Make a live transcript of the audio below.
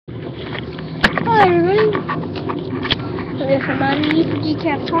everybody. If I'm on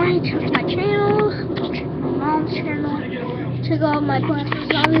decaf920s, check my channel, check my mom's channel, check out my Plants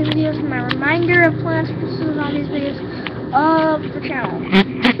vs. Zombies videos, and my reminder of Plants vs. Zombies videos of the channel.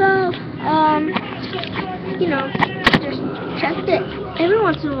 So, you know, just check it. Every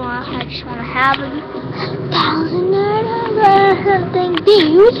once in a while, I just want to have a 1,000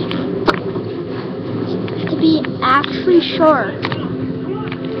 views to be actually sure.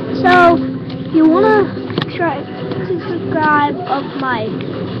 So, you want to try to subscribe of my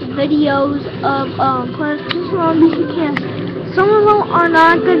videos of Plants vs. Zombies. You can. Some of them are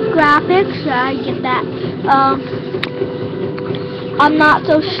not good graphics. I get that. I'm not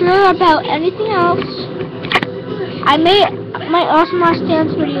so sure about anything else. I may my awesome last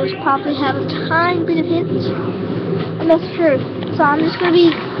dance videos probably have a tiny bit of hints, and that's true. So I'm just gonna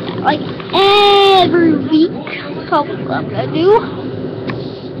be like every week. So what I'm gonna do.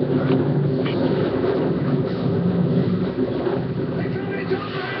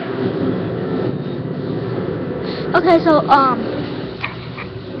 Okay, so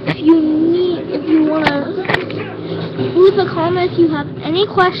if you wanna leave a comment if you have any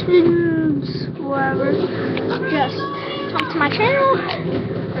questions, whatever, just come to my channel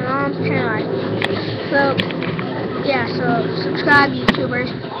and on the channel. So yeah, so subscribe,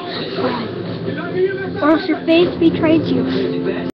 YouTubers, or else your face betrays you.